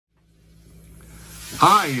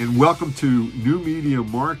Hi, and welcome to New Media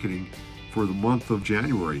Marketing for the month of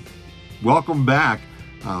January. Welcome back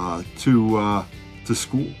to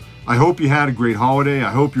school. I hope you had a great holiday.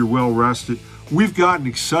 I hope you're well rested. We've got an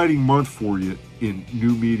exciting month for you in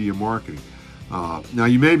New Media Marketing. Now,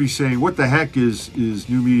 you may be saying, what the heck is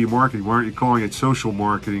New Media Marketing? Why aren't you calling it social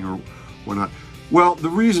marketing or whatnot? Well, the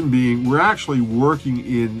reason being, we're actually working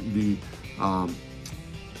in the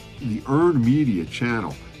earned media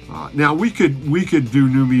channel. Now we could do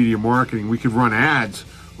new media marketing. We could run ads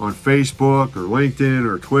on Facebook or LinkedIn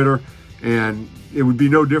or Twitter, and it would be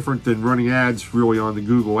no different than running ads really on the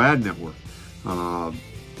Google Ad Network.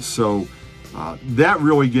 So that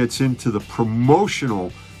really gets into the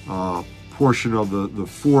promotional portion of the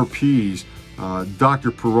 4 Ps.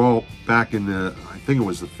 Dr. Perrault, back in I think it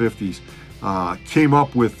was the 50s, came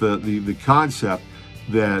up with the concept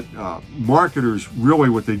that marketers really,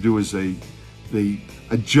 what they do is they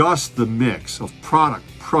adjust the mix of product,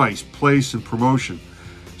 price, place, and promotion.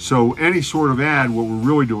 So any sort of ad, what we're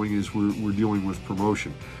really doing is we're dealing with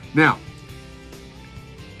promotion. Now,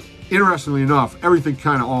 interestingly enough, everything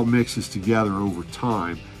kind of all mixes together over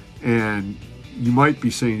time. And you might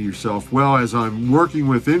be saying to yourself, well, as I'm working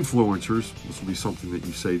with influencers, this will be something that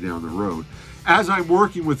you say down the road, as I'm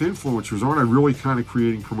working with influencers, aren't I really kind of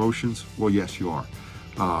creating promotions? Well, yes, you are.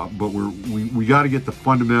 But we got to get the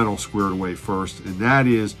fundamentals squared away first, and that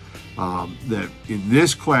is that in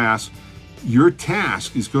this class, your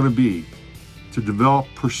task is going to be to develop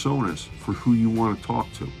personas for who you want to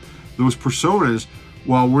talk to. Those personas,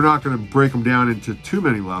 while we're not going to break them down into too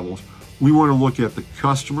many levels, we want to look at the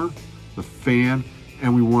customer, the fan,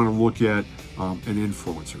 and we want to look at an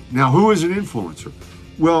influencer. Now, who is an influencer?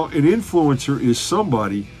 Well, an influencer is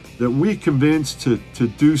somebody that we convince to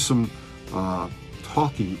do some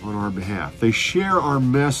talking on our behalf. They share our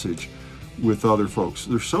message with other folks.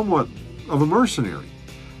 They're somewhat of a mercenary.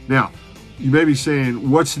 Now, you may be saying,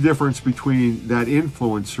 what's the difference between that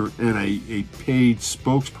influencer and a paid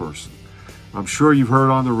spokesperson? I'm sure you've heard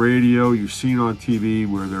on the radio, you've seen on TV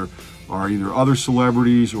where there are either other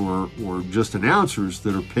celebrities or just announcers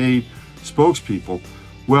that are paid spokespeople.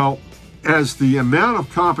 Well, as the amount of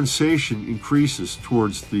compensation increases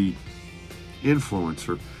towards the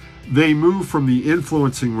influencer, they move from the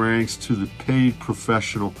influencing ranks to the paid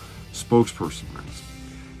professional spokesperson ranks.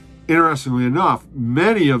 Interestingly enough,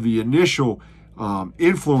 many of the initial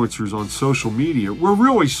influencers on social media were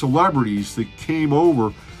really celebrities that came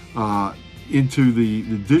over into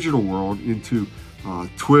the digital world, into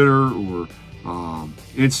Twitter or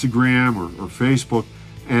Instagram or Facebook,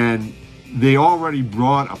 and they already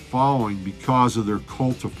brought a following because of their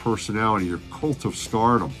cult of personality, their cult of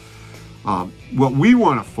stardom. What we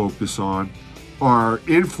want to focus on are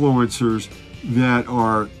influencers that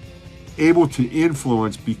are able to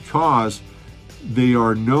influence because they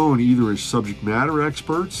are known either as subject matter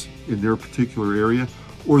experts in their particular area,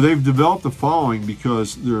 or they've developed a following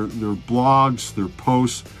because their blogs, their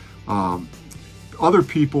posts, other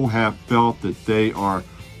people have felt that they are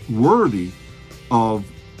worthy of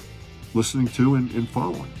listening to and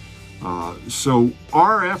following. So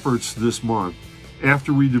our efforts this month,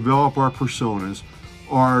 after we develop our personas,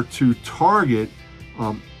 are to target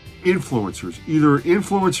influencers, either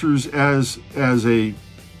influencers as a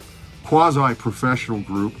quasi-professional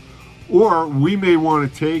group, or we may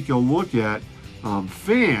want to take a look at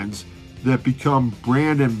fans that become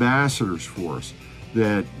brand ambassadors for us,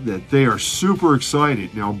 that they are super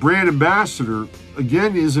excited. Now, brand ambassador,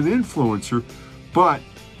 again, is an influencer, but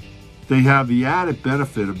they have the added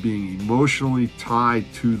benefit of being emotionally tied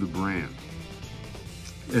to the brand.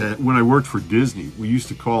 When I worked for Disney, we used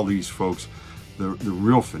to call these folks the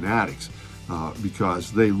real fanatics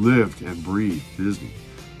because they lived and breathed Disney.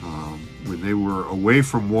 When they were away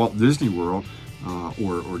from Walt Disney World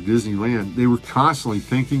or Disneyland, they were constantly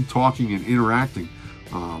thinking, talking, and interacting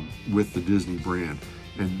with the Disney brand.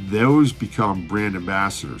 And those become brand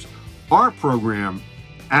ambassadors. Our program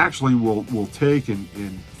actually will take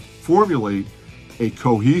and formulate a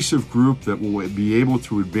cohesive group that will be able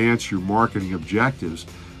to advance your marketing objectives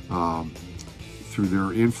through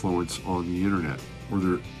their influence on the internet, or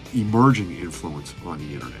their emerging influence on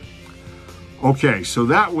the internet. Okay, so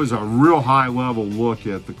that was a real high-level look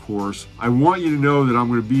at the course. I want you to know that I'm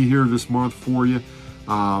going to be here this month for you.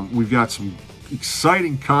 We've got some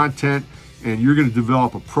exciting content, and you're going to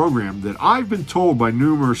develop a program that I've been told by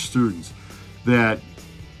numerous students that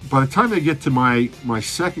by the time they get to my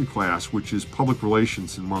second class, which is public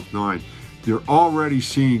relations in month 9, they're already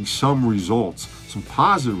seeing some results, some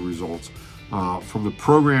positive results from the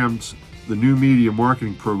programs, the new media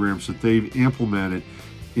marketing programs that they've implemented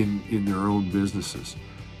in their own businesses.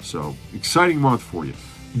 So, exciting month for you.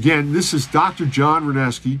 Again, this is Dr. John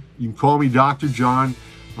Reneski. You can call me Dr. John.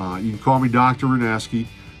 You can call me Dr. Reneski.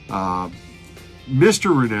 Mr.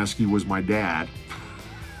 Reneski was my dad.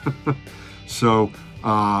 So,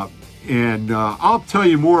 I'll tell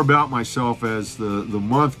you more about myself as the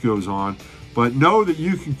month goes on. But know that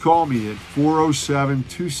you can call me at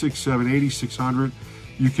 407-267-8600.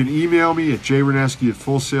 You can email me at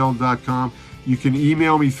jreneski@fullsail.com. You can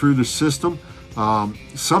email me through the system.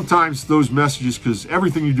 Sometimes those messages, because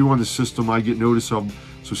everything you do on the system, I get notice of them.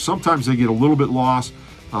 So sometimes they get a little bit lost.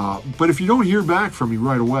 But if you don't hear back from me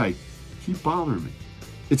right away, keep bothering me.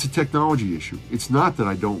 It's a technology issue. It's not that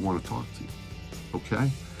I don't want to talk to you.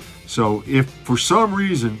 Okay? So if for some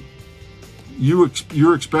reason you're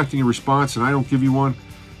expecting a response and I don't give you one,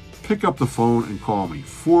 pick up the phone and call me,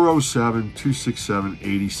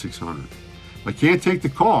 407-267-8600. If I can't take the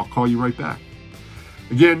call, I'll call you right back.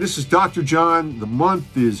 Again, this is Dr. John. The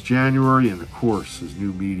month is January, and the course is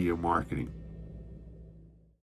New Media Marketing.